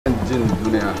jin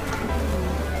duniya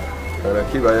kara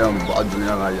ki bayan ba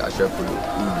duniya ga ya shafu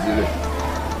zile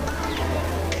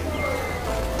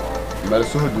mal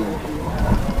suhdu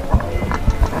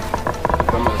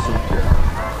kama suke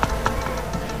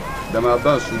da ma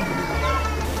ba su duniya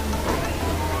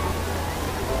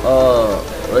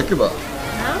rakiba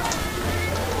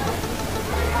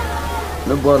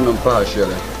ne bor nan pa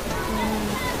shere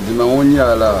di ma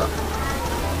wonya la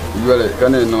yole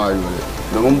kane no ayole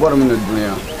na mon bor min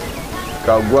dunya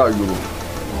ka gwa yuro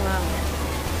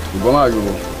goma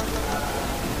yuro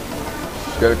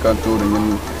kel kanto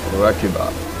min rakiba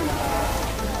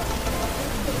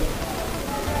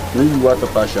ni yuwa ta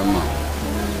fashion ma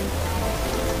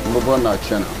mo bona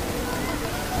chana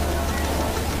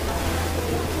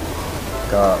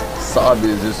ka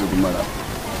sabe zesu gumala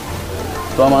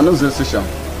to ma nan zesu sham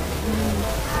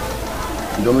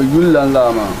domin yullan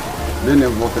lama bene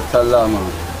vokata lama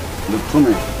da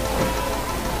tume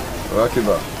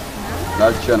rakiba na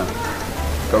chana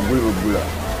ka gulba gula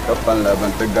ka pan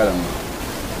laban ta galama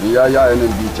ya yana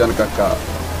bi can kaka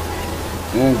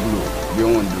mun gulo bi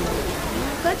mun dulo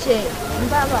kace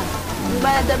baba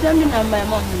ba da dan na mai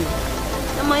mamu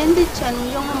na mai ndi chan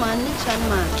yong ma ni chan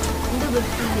ma ndu be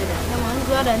tira na man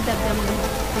goran ta dam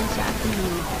din shafi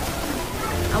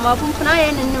amma kun fana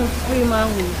yana nan free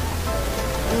mangu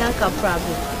nan ka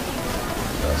problem.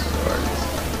 That's right.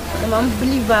 The man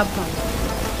believe up.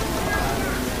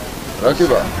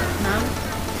 Rakiba. Naam.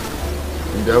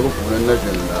 Inda ko kuma na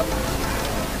jalla.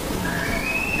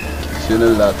 Shine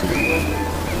latu.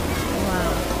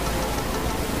 Wow.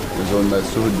 Zo na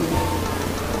sudu.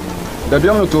 Da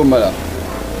biyan to mala.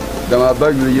 Da ma ba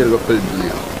yu yirga fil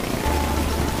duniya.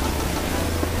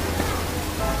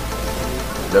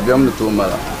 Da biyan to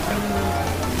mala.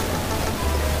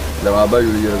 Da ma ba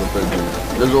yu yirga fil duniya.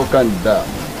 Da zo kan da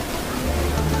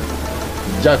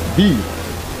Jack B.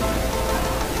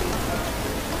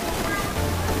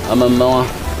 Amamawa.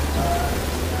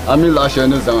 Ami lashe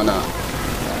ne zamana.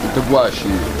 Ita buwa shi.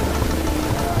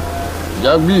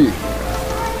 Jack B.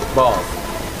 Boss.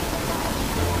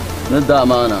 Na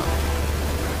damana.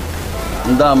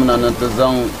 Ndamna na ta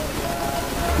zan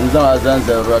a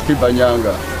zanzan rakiba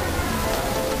nyanga.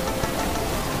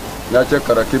 Ya ce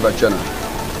ka rakiba cana.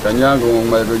 Ka nyanga mun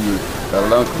mai bayu.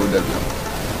 Karlan ku da biyu.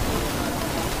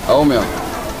 Aumia.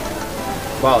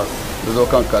 Boss. Zo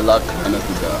kan kalak ana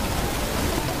tuda.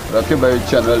 Rakiba yi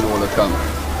channel wala kan.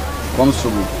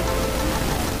 Komsubu.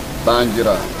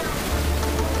 Banjira.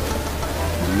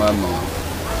 Mama.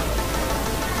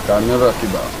 Kamin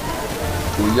rakiba.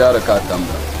 Ku yara ka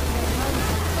tamba.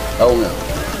 Aumia.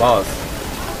 Boss.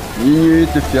 Ni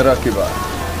tafiya rakiba.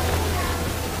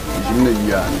 Jimne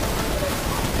yani.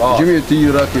 Boss. Jimne ti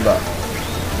rakiba.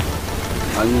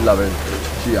 An labe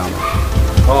ciyama.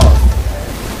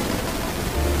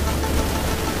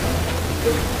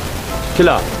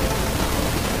 Kila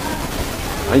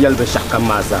an yalba shaka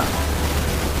maza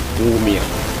ngumiya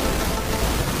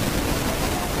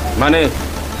mane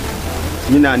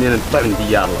mina ne nan tarin di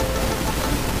yalla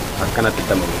akana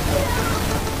titama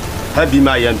habi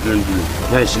ma yan dundu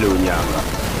yan shilo nyama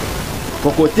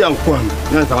ko ti an kwan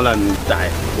yan sala ni dai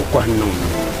ko kwan no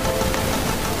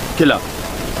kila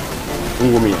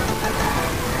ngumiya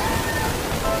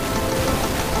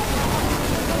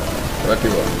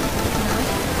Rakiba.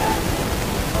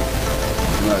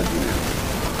 Na duniya.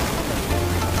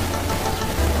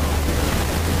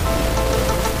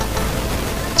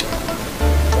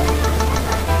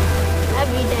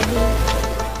 Happy daddy.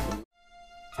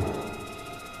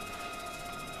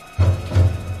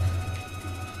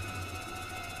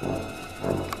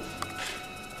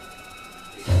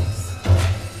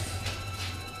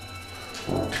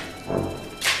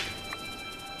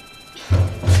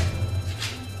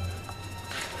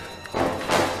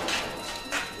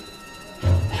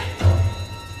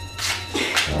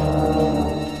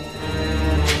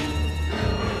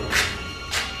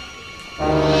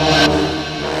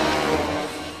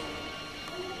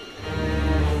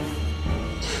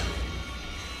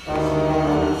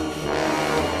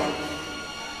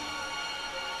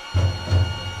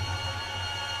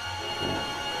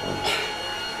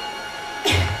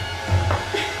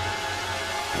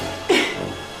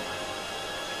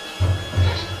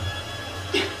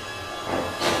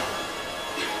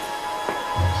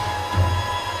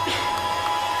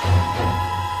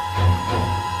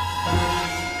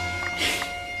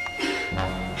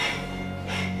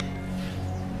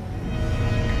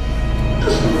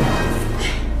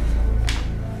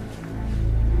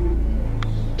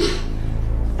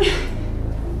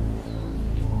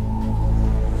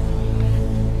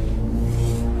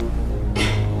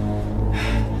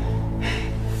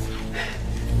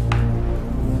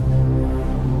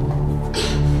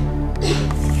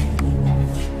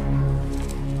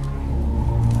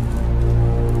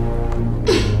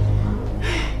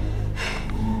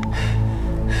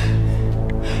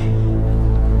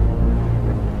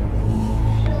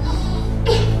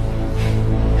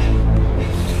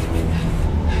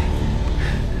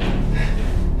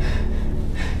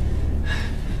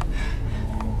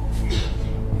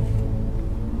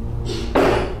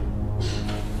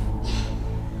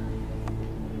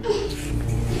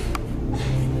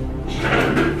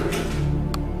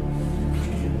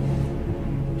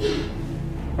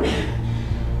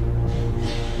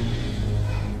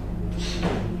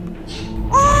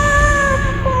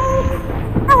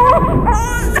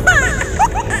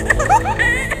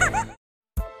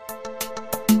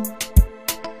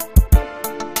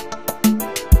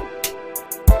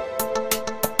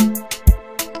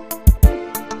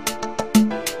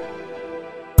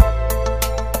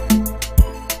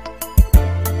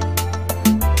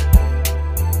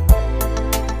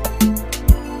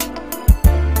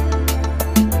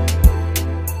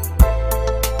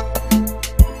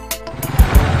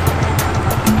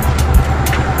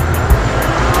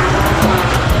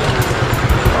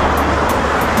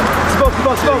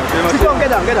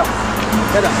 down, get down.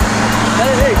 Get down.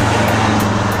 Hey.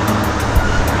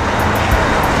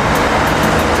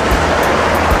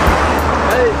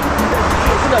 Hey,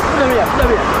 put them here.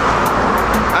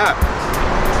 Ah,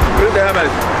 bring the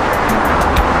helmet.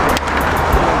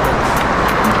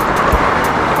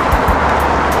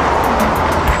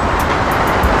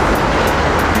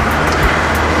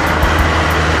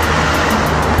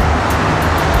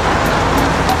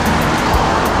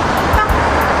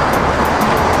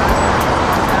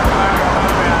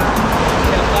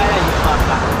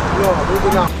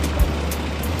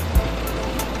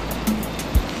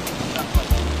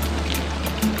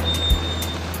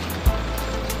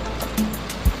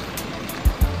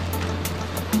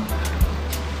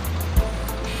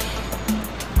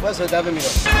 What's the Dagbani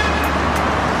Movies?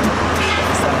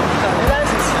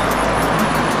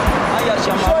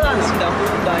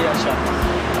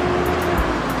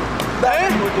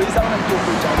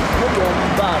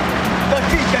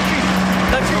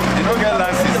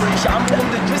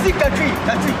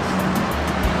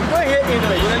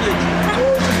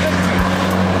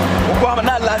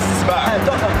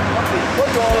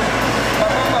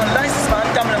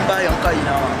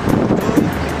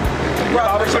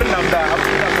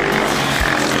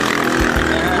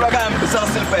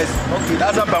 Okay,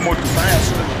 that's a bad motor.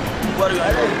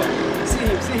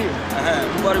 See him.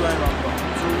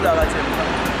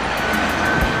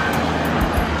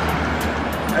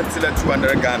 Excellent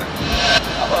 200 Ghana.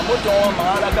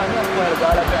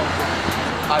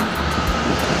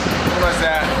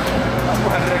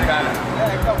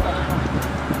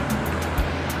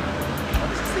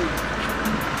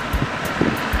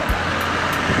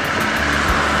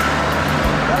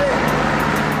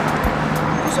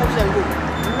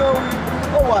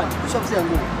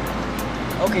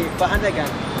 Okay, for 100 Ghana.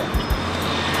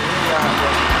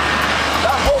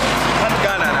 That whole 100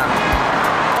 Ghana now.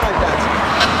 How like that?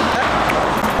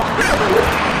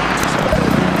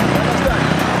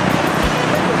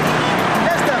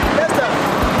 Next time.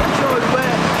 Make sure you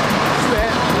wear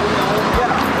sweat.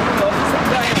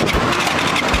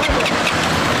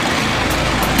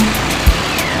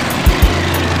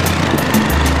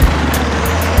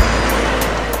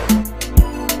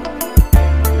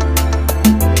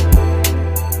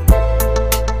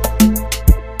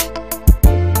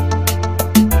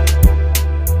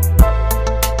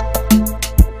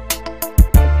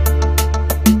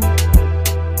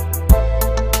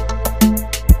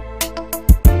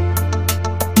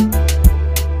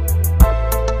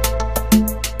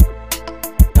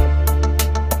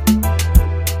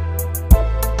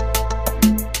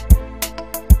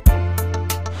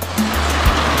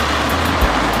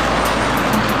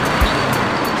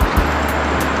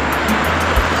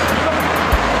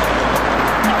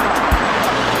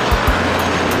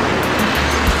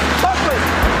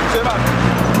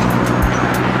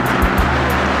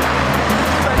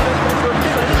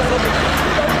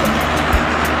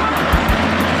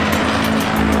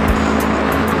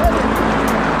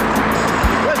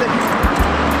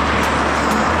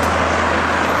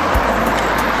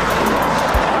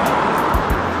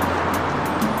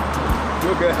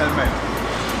 Helmet.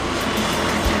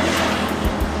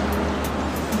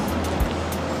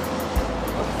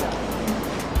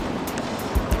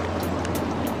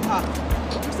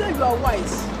 You say you are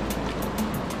wise.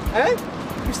 Eh?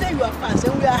 You say you are fast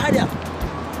and we are hurry up.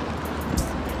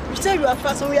 You say you are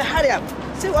fast and we are hurry up.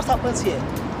 See what happens here.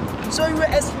 So you were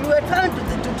trying to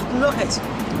knock us.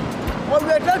 Or we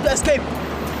were trying to escape.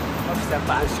 Officer, you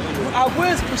are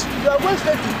going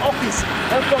straight to office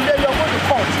and from there you are going to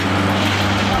court.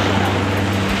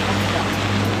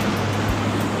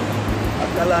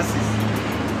 Glasses.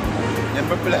 The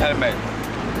purple helmet.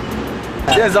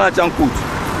 There's a junk coat.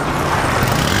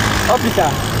 Officer.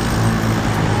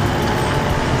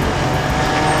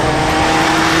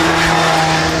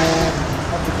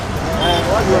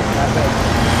 What do you want to happen?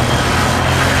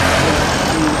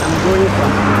 I'm going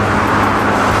from.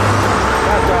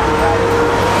 That's why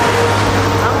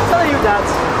I'm telling you that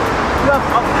you have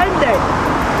offended.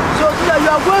 So you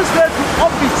are going straight to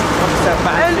office.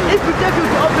 And if you take you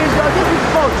to office, you are taking to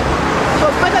court. So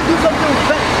better do something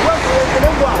once you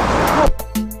don't go out.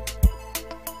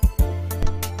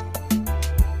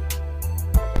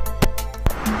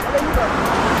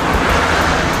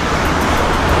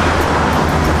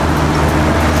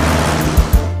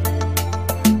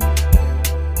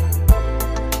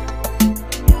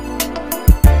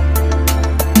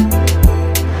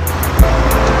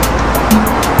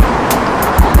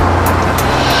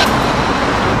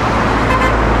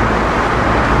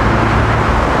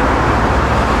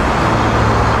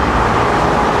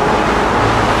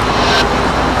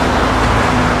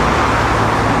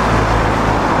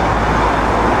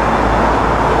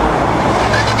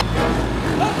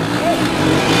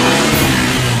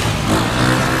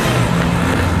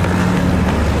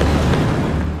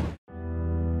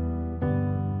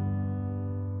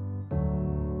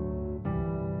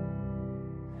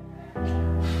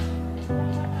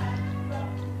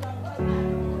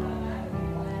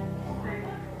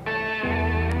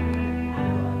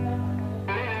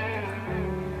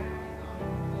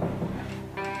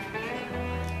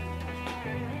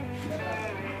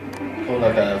 la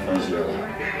kaya fanshia.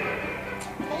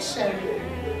 Fashion.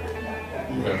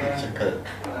 Ya cheka.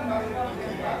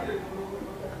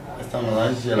 Esta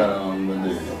malaria la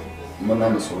mbele. Mana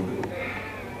msodo.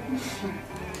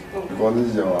 Kwa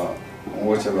nini jamaa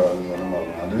wote ba mama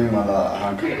adui mala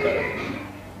hanka kaya.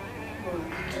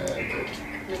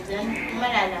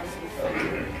 Malala.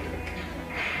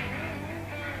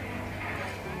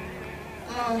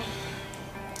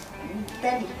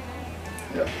 Daddy.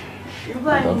 Yeah. You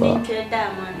want to make your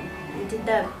diamond into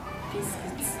that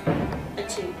biscuits.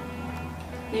 Actually,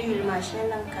 you will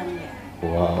marshal and come here.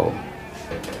 Wow.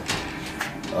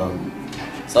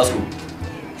 Sasku.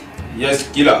 Yes,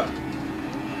 killer.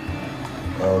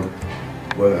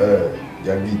 Well,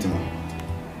 Jagbi tuma.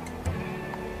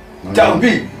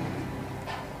 Jagbi.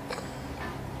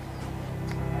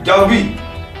 Jagbi.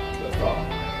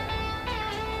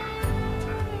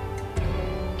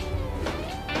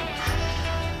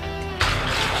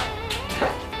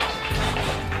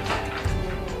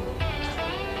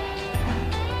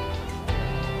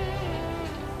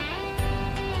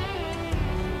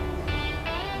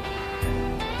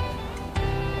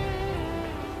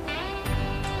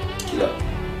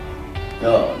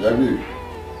 Ya, Jagbi.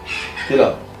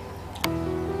 Killer.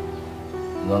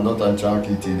 Zando tanchang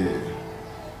kiti de.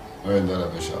 Oye ndara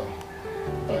besha.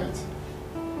 Right.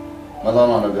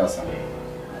 Madama na biasa.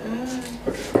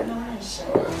 Okay.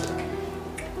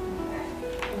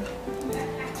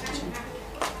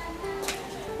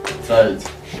 Right.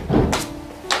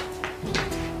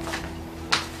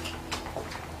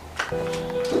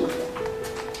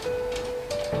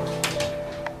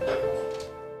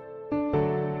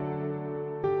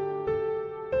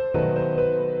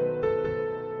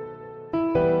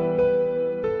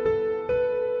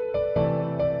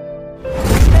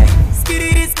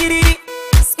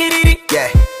 Yeah.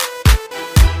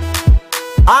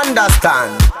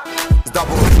 Understand.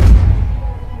 Double.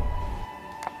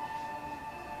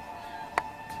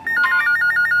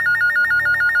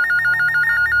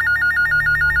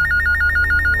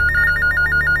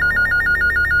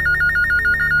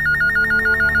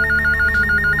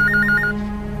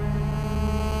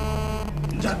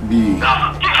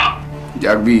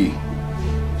 Jagbi.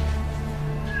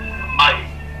 Ay,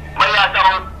 maya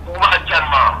tahu umacan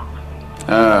mah.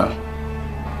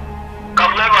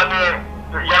 Kamu mana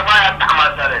yang mana tak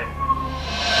masalah.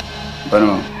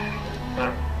 Bano.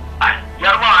 Ay,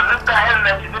 yang mana nak kahel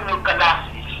nanti tu nak kelas.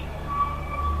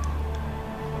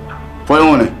 Foi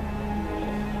onde?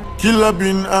 Kila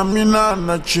bin Amina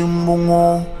na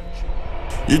chimbungo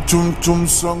itumtum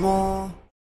songo.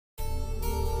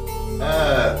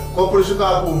 Kopur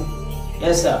Chicago.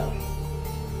 Yes, sir.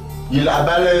 Yila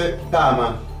abale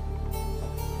tama.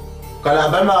 Kala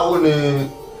abana woni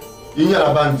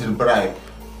yinyara banjil bribe.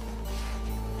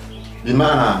 Bi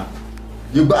mana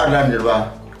yigba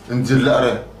alanirba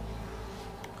njilare.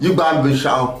 Yigba bin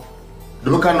shaw.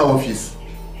 Do kana office.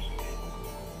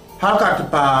 Haka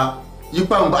pa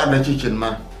yigba ngba da chichin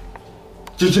ma.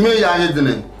 Chichime ya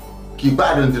yedine ki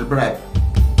gba da njil bribe.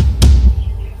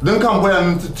 Dan kan boya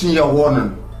ntin ya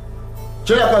wonin.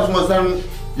 Chela ka suma san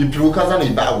ipiru ka san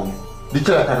ibawo. Di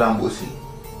chela ka lambosi.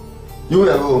 You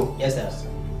go. Yes, sir.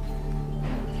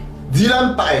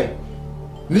 Dilan pae.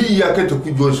 Ni ya ke to ku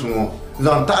josumo.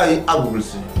 Zan tai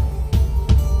abulsi.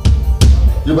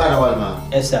 You ba da walma.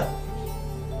 Yes, sir.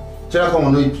 Chela ka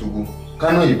mono ipiru.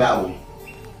 Ka no ibawo.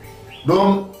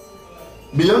 Dom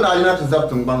biyon da ina ta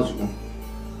zaptun bansu.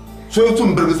 So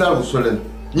tun birgisar ku solen.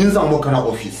 Yin zan mo kana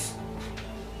office.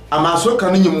 Ama so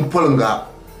kan nyim polnga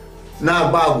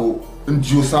na bago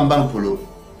ndio samban polo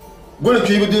gole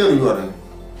ki bi deru yore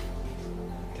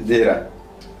Tidera.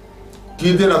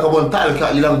 ki dera ka bon tal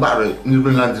ka ilang bare ni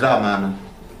bin lan drama na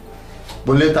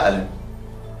bon le tal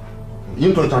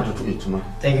yin to tanto to ituma.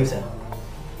 Thank you, sir.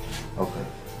 Okay.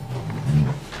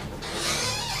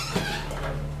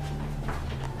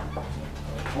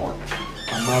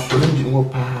 Ama polin di ngo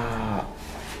pa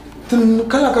tun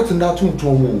kala ka tunda tun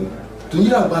to tun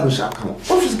yira ba do shaka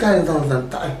office guy zan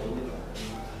tai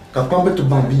ka kwambe to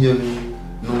bambiye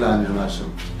no la ni masho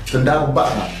tunda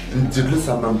ba ndidlu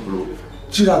saman pro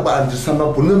chira ba ndi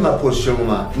saman pro na position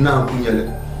ma na kunyele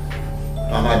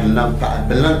ama dinan pa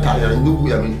belan ta ya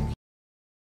ndugu ya mi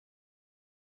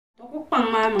ko pang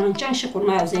ma man chan shi ko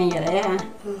ma zen yara ya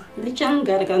li chan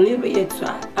garga ni ro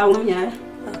yetsa awnya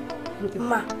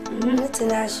Ma,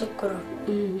 tina shukuru.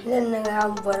 Nan nga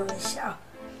ambar misha.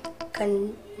 Kan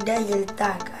dajil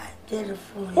taka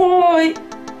telefoni. Oi.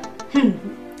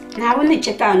 Na woni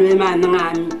cheka no ma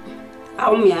ngami.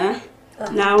 Awnya.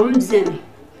 Na umzen.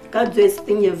 Ka dress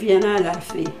tin ya viana la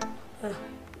fi.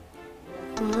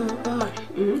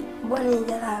 Ma. bone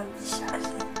jara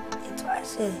shase itu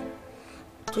ase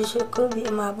to sheko bi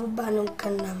ma bubanum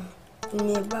kanam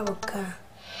ni babuka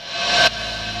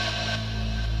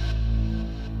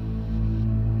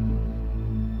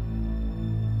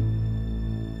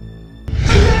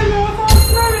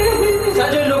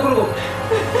Sagent Dokurigu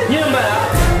nyemba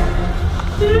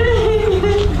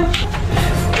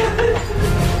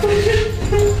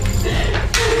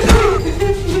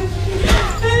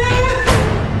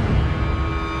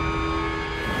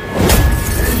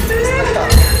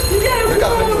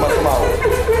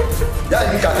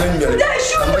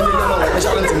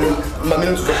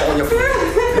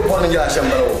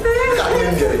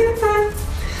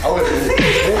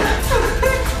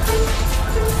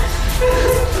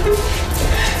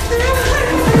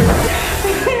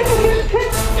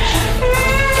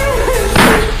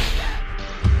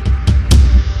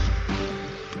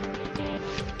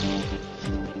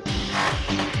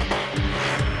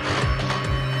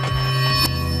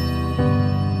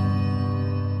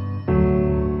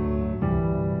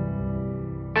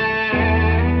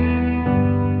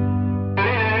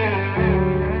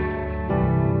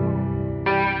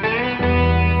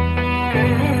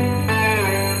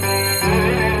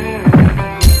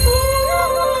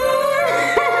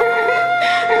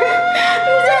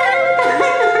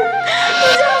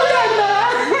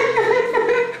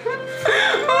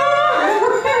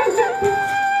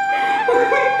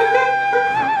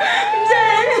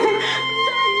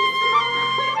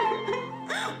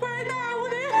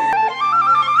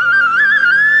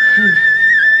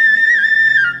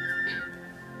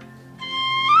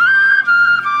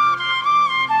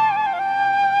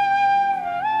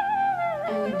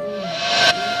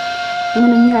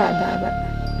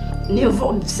ni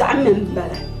vo zamen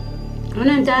bala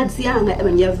wannan ta tsiya ga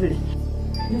ban yavle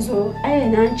zo ai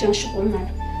nan cin shi kuma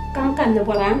kan kan da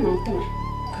bala nan ta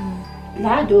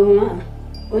la do ma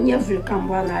on yavle kan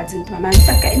bala din to man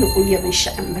ta kai ko yabin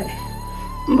sha'an bala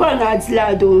mbona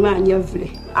la do ma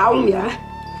yavle awum ya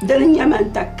dan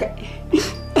yaman ta kai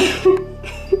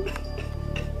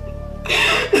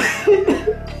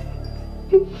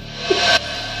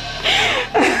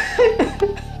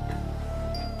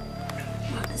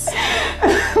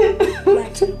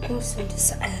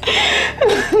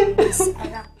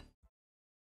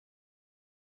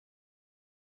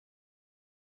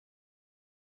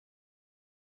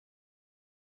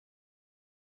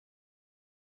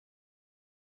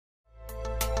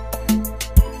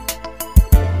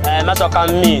Maso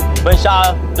kami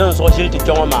besha don so shil ti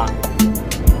chongoma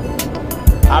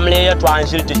amle ya twan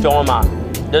shil ti chongoma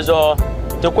dezo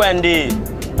to kwendi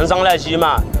nzang la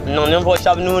jima non nim fo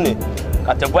shab nuni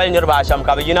ka te bol nirba sham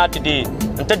ka yina ti di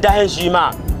nta dahin jima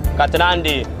ka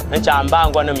tanandi ncha amba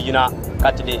ngwanam yina ka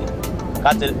ti di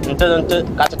ka te nta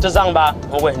ka te zangba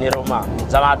ngwe nirma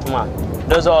zama tuma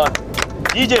dezo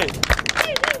DJ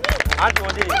anto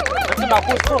di nta ma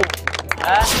ku so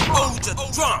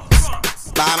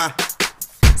Tama,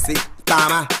 see,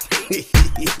 Tama.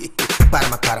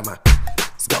 Karma.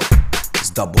 Let's go. It's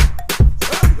double.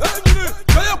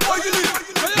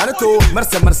 Marato,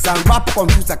 Mersa, rap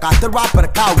computer, cat rapper,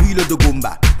 car wheel the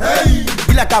gumba. Hey,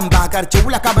 Villa Kamba,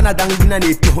 Chula Cabana Dangina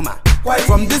Tuhuma.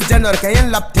 From this January,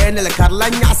 Kayan Lap 10,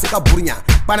 Carlania Sika Burnia,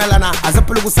 Panalana, as a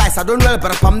Pulugu size, I don't know,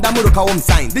 but from Damuruka home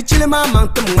sign. The Chilima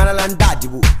Mountain Manalan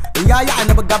Dajibu. Yaya, I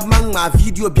never got my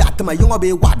video Biatama, you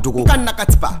obey what do go.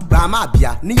 Kanakatpa,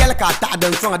 Bramabia, Nielaka,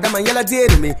 Tadan, Song, Adama Yella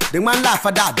Jeremy, the man laugh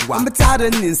at that one. But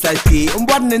Taran inside Key, and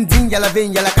one and Ding Yella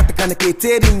Vein Yella Katakanake,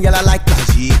 tearing Yella like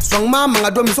Kaji. Strong Mamma,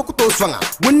 Adom Sokoto Swanger,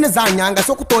 Winnazanyanga,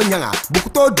 Sokoto Yanga,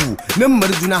 Bukuto do, number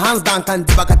Duna Hans Duncan,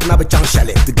 Bakatana Chang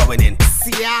the governing.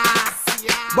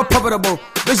 But probable,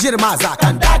 the Jirmaza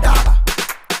can dadaba.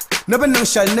 Never no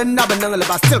shall never know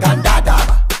about still can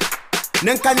dadaba.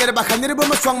 Nenkanyaba can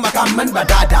never swung Makaman, but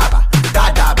dadaba.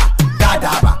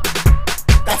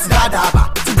 That's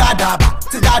dadaba.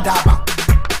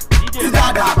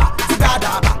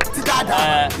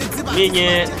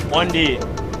 Minye ondi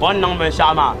on nang ben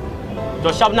shama to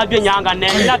shabna bi nyanga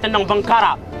ne la tan nang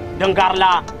bankara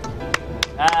dangarla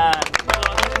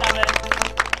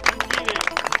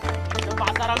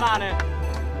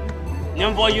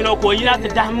nyambo yino ko yina ta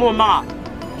dahmo ma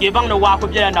ke bang no wa ko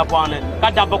biya na bwane ka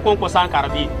dabba ko san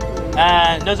karbi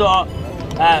nazo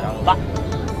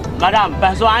madam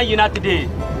ba so an yina today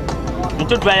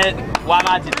nto dwe wa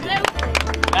ma ti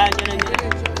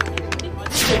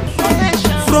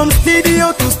from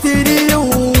studio to studio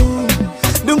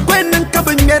dun kwenan ka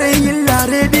bangare yilla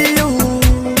radio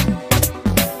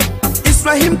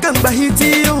Ibrahim kan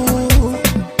bahitiyo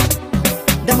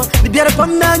dama biyar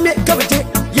famna me kabate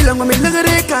Yilango me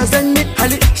lagare kazani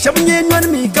hali shabnye nwan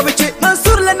mi kabache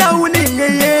Mansur la nawuni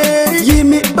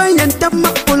Yimi bayan tamma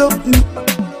polo ni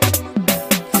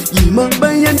Yima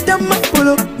bayan tamma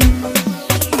polo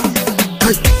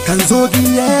Kanzogi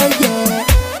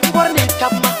Borne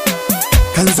tamma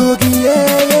Kanzogi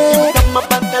Tamma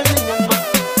bandal nyama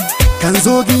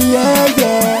Kanzogi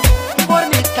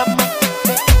Borne tamma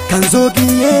Kanzogi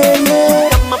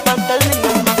Tamma bandal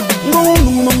nyama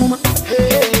Nguma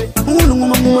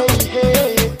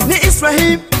Ni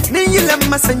Israel ni yila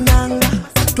masanyanga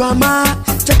Twama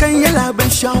chakan yala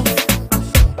benshaw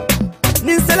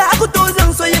Ni sala aku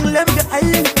tozang so yang lemga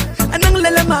ayin Anang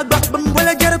lala magba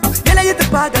bambola jaraku Yala yita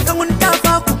paga kangun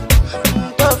tafaku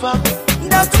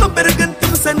Da tuma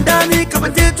bergantum sandani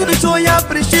Kabante to the show ya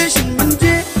appreciation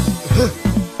manje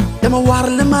Dama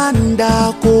warle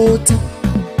manda koti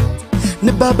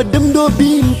Ni baba dem do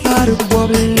bim paru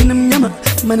bobe Inam nyama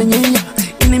mananyenya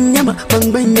Inim nyama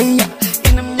bangbanyenya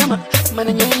Inam nyama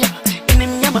mananyenya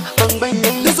Inim nyama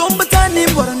bangbanyenya The zomba tani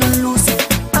mbora na lusi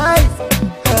Ay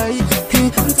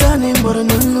tani mbora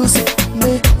na lusi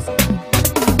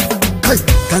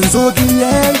Kanzogi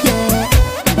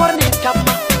Borne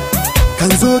tamma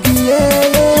Kanzogi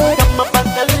Tamma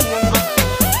bandal nyama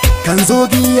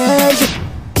Kanzogi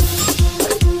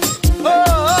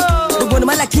Bugona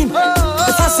malakim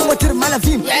The façon watir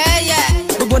malavim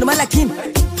Bugona malakim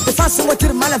The façon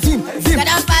watir malavim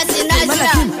Kadam pasi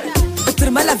nazina Betir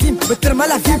malavim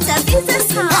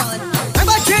I'm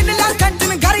a train la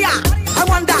kantin garia I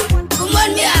wonder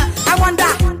Kumonia I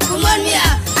wonder Kumonia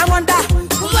I wonder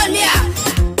Kumonia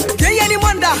Gayani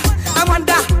wonder I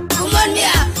wonder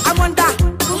Kumonia I wonder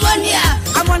Kumonia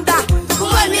I wonder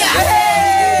Kumonia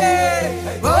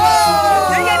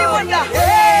Gayani wonder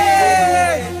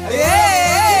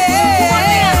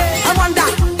I wonder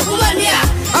Kumonia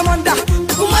I wonder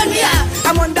Kumonia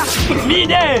I wonder Me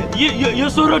there, you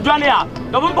suru dwania.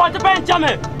 Don't put the bench on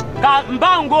me.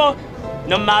 Mbango,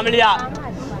 no mamlia.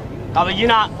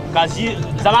 Kavina, Kazi,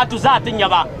 Zamatu Zatin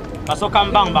Yaba, Kasoka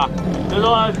Mbamba. The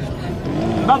Lord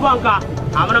Babanka,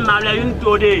 I'm a mamla in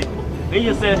 2 days. Then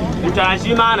you say,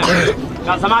 Utanashimana,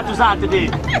 Kazamatu Saturday.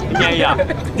 Yeah,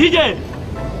 DJ.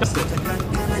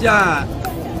 Ja,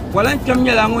 walan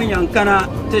kamnya lango yang kana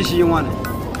teshi wana.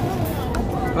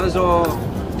 Kaso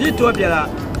di to biala.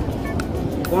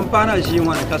 Kompana shi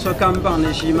wana kaso kambang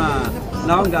ne shi ma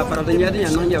naonga paradanya dia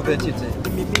nanya betite.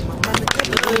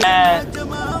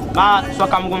 Ma so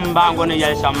kam gum bango ne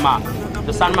yel shamma.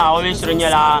 The san ma o wishrnya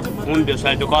la be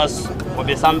so because o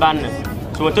be samban.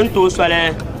 So tun to so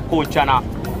le ko chana.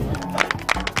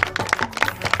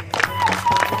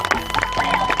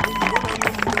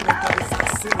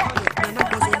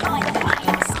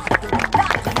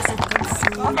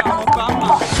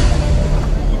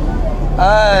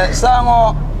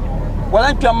 Sango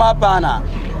walan kama bana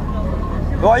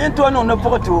o yin to no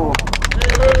pokoto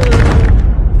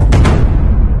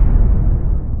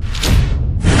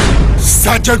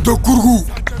Sagent Dokurigu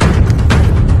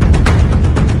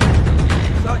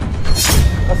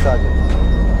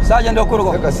Sagent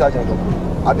Dokurigu Ka Sagent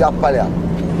Dokurigu abi apalya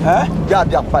ya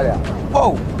abi apalya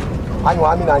oh anyo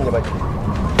amina anya baji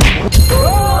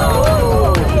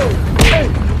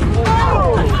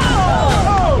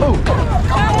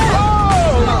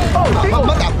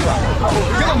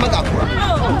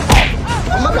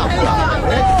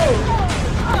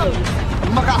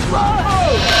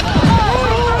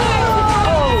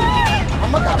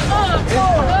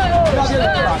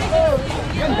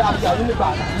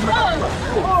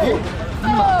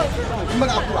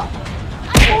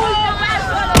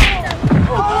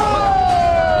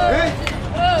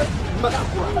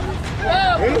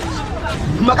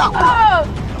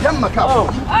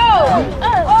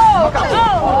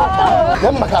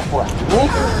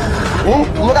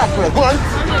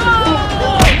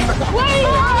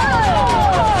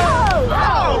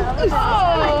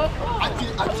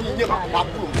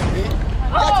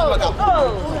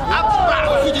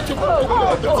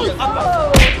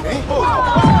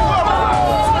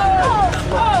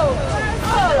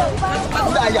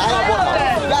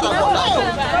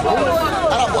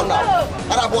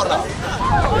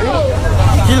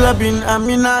Kila bin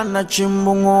amina na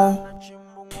chimbungo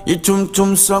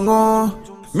Itumtum songo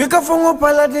Mikafongo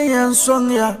paladi yan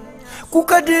sonya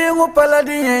Kukadi ngo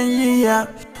paladi yan yiya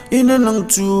Inanang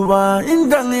tuba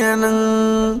indang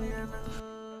yanang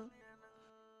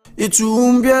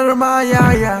Itumbiar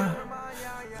mayaya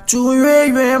Tuwe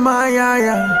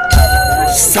mayaya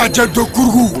Sagent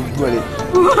Dokurigu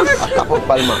Akapo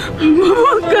palma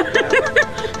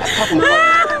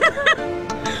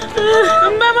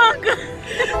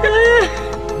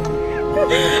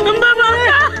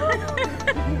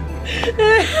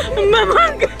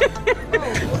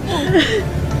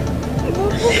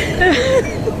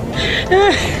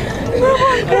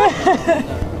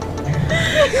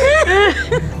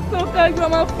Kau kagak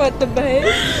apa terbaik.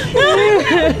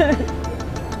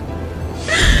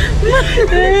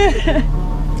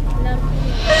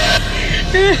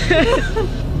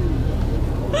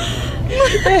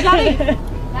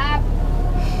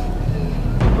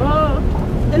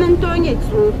 Denen tonye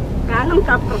tu, kalang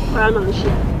kapro praman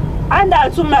shi. Anda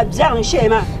tu ma bien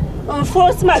shema. On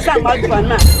force ma sang ma douane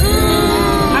ma.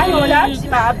 Ayo la ti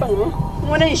ma bon.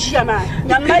 Mon shema,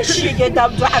 ya ma shi ge da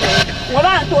douane.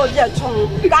 Wala to dia tun.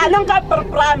 Kalang kapro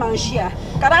praman shi.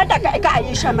 Karata ka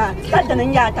yi shama.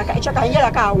 Kadan ya ta ka ka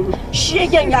yela ka wu. Shi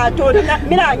ge ya to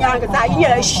mina nya ga ta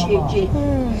yi shi ge.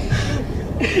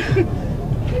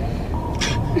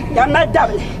 Ya ma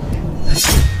double.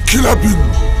 Killer Bin.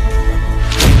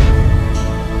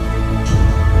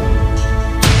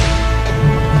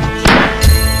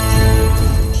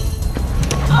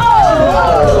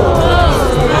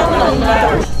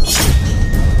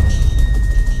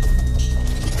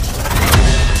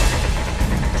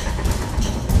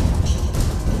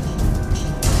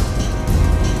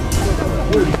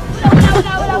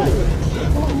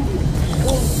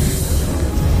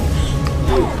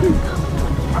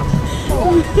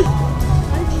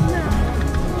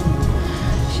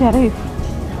 Sharif,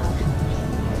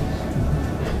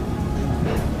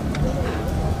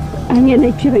 anya na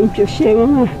kiran ki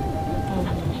shema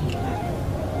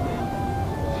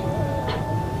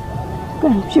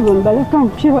kan ci bambala kan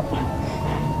ci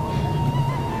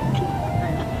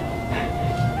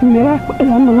mira ko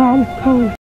ila mangal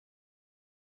kawai